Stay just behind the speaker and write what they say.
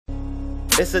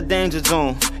It's a danger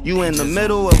zone. You in the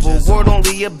middle of a war, don't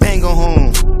leave your banger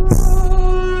home.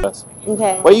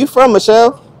 Okay. Where you from,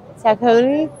 Michelle?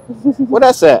 Saucony? Where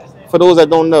that's at? For those that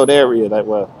don't know the area that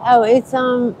well. Oh, it's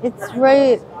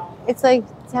right. It's like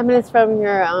 10 minutes from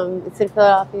here. It's in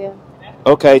Philadelphia.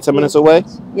 Okay, 10 minutes away.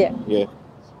 Yeah. Yeah.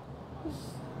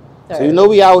 Sorry. So you know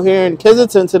we out here in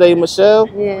Kensington today, Michelle.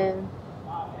 Yeah.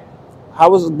 How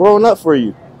was it growing up for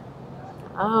you?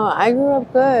 Oh, I grew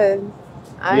up good.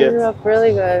 I grew up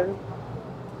really good.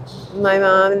 My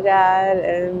mom and dad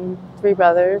and 3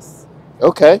 brothers.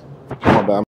 Okay. Come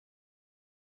on,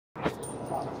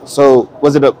 so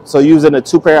was it so you was in a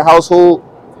 2-parent household?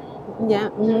 Yeah.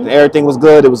 And everything was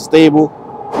good. It was stable.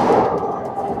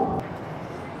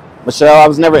 Michelle, I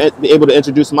was never able to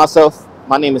introduce myself.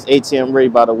 My name is ATM Ray,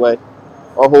 by the way.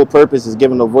 Our whole purpose is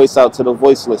giving a voice out to the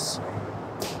voiceless.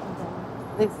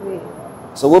 Nice to meet you.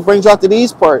 So what brings you out to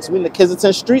these parts? We in the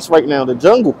Kensington streets right now, the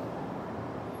jungle.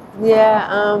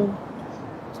 Yeah.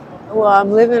 Well,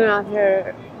 I'm living out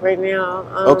here right now.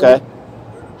 Okay.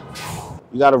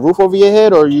 You got a roof over your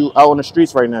head, or are you out on the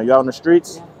streets right now? You out on the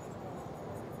streets? Yeah.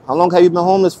 How long have you been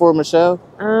homeless for, Michelle?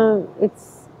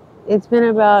 It's been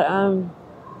about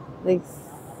like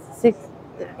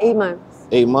 8 months.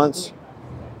 8 monts.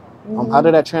 How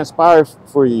did that transpire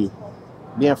for you,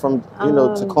 being from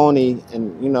Tacony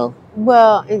and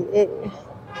Well,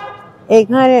 it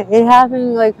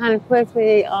happened like kind of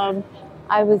quickly. I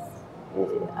had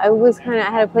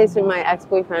a place with my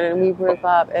ex-boyfriend and we broke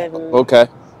up, and okay.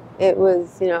 It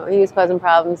was, he was causing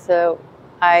problems, so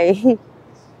I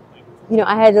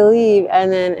I had to leave,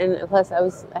 and plus I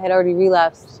had already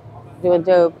relapsed doing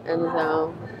dope, and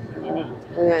so we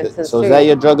went to the So is that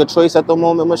your drug of choice at the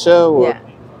moment, Michelle? Or yeah.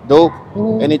 Dope?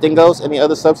 Anything else? Any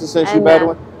other substances you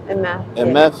battling? And meth.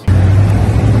 And meth?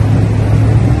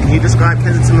 Can you describe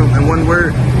Kensington in one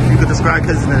word? If you could describe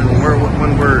Kensington in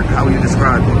one word, how would you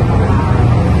describe it?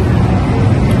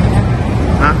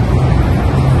 Huh?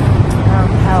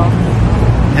 Hell.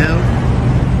 Hell?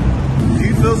 Do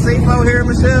you feel safe out here,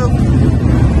 Michelle?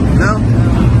 No?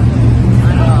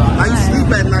 How you sleep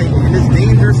at night in this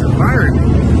dangerous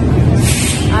environment?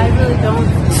 I really don't.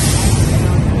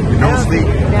 You don't sleep?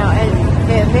 No, and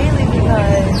mainly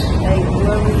because like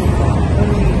when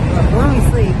we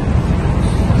sleep,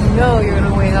 you're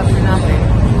gonna wake up to nothing.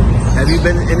 Have you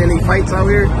been in any fights out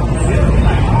here?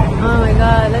 Oh my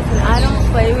God! Listen, I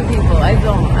don't play with people. I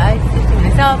don't. I stick to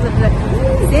myself.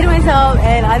 Stay to myself,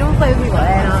 and I don't play with people.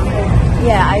 And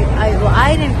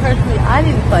I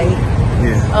didn't fight.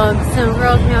 Yeah. Some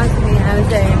girl came out to me and I was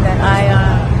saying that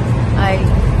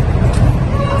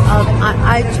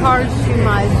I charge too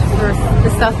much for the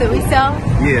stuff that we sell.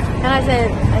 Yeah. And I said,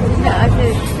 and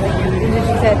then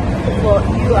she said, well, I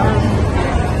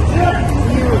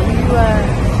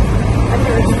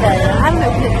forget what she said. I don't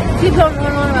know. She told me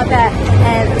on about that,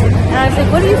 and I was like,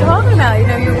 what are you talking about?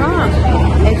 You're wrong.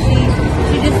 And she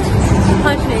just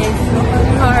punched me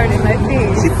hard in my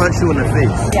face. She punched you in the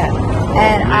face? Yeah.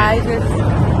 And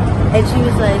and she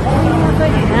was like,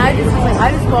 and I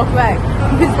just walked back.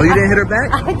 Oh, you didn't hit her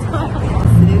back? I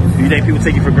don't. Do you think people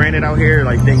take you for granted out here?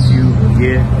 Like, think you,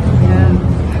 Yeah,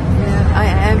 I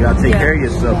am. You gotta take care of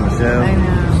yourself, Michelle. I know.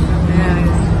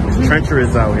 Yeah. It's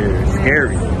treacherous out here. It's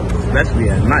scary, especially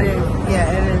at night.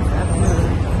 Yeah, it is,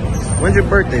 absolutely. When's your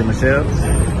birthday, Michelle?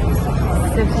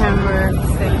 September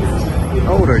 6th.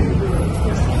 How old are you?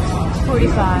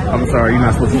 45. I'm sorry, you're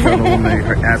not supposed to tell a woman,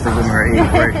 ask a woman her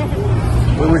age, right?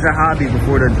 What was your hobby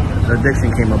before the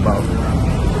addiction came about?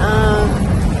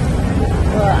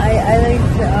 Well, I like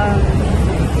to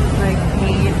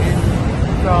paint and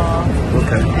draw.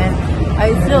 Okay. And I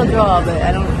still draw, but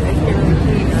I can't really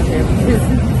paint out there because there's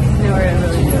nowhere to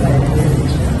really do it.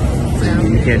 So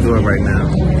you can't do it right now.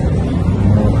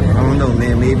 I don't know,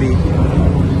 man. Maybe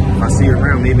if I see you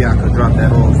around, maybe I could drop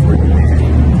that off for you, man.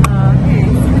 Okay.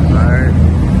 Alright.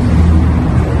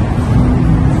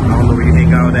 I don't know where you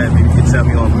hang out at. Maybe you can tell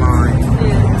me offline.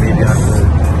 Yeah. Maybe I could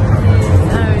drop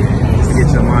that off. Just to get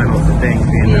your mind off the things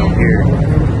being out here.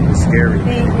 It's scary.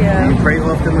 Thank you. Do you pray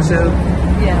often, Michelle?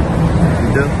 Yeah. You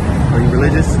do? Are you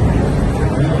religious?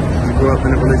 You grew up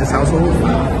in a religious household?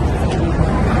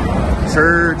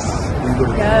 Church? You go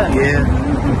to, Yeah.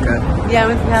 Okay. Yeah, I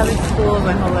went to Catholic school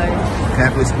my whole life.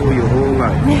 Catholic school your whole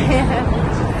life?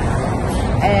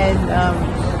 And,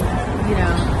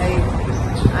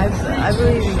 I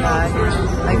believe in God.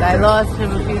 Like, I lost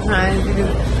him a few times because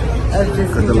of just...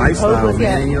 Because the lifestyle,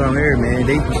 man, you out here, man.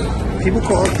 People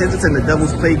call Kensington the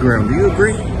devil's playground. Do you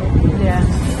agree? Yeah.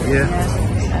 Yeah.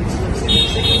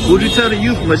 Absolutely. What would you tell the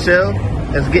youth, Michelle?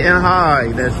 that's getting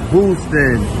high, that's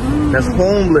boosting, that's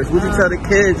homeless? What you tell the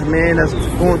kids, man, that's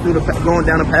going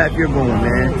down the path you're going,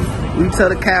 man? What you tell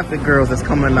the Catholic girls that's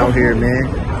coming out here, man?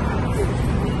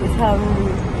 It's how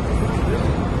I'm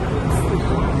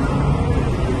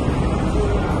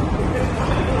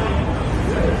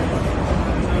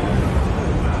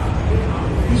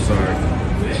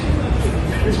sorry.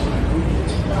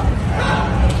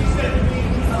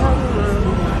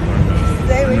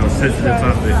 No, sensitive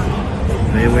topic.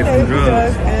 Stay away from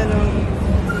drugs. And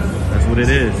That's what it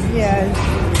is. yeah,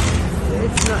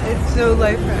 it's so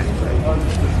life wrecking.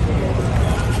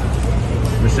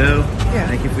 Michelle, Yeah.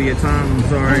 thank you for your time. I'm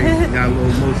sorry, got a little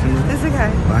emotional. It's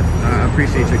okay. But I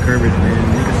appreciate your courage,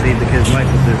 man. You can save the kid's life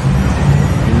with this.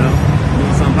 You know,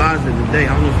 doing something positive today.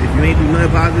 I don't know if you ain't do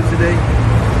nothing positive today.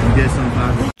 You did something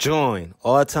positive. Join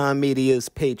All Time Media's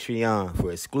Patreon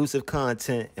for exclusive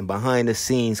content and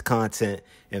behind-the-scenes content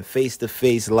and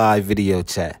face-to-face live video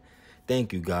chat.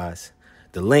 Thank you, guys.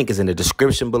 The link is in the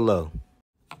description below.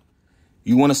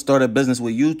 You want to start a business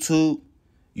with YouTube?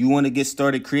 You want to get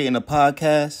started creating a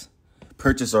podcast?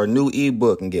 Purchase our new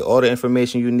ebook and get all the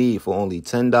information you need for only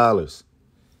 $10.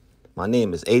 My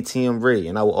name is ATM Ray,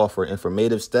 and I will offer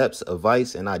informative steps,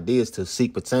 advice, and ideas to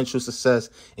seek potential success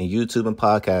in YouTube and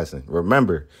podcasting.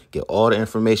 Remember, get all the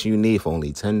information you need for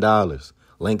only $10.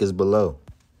 Link is below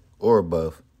or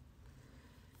above.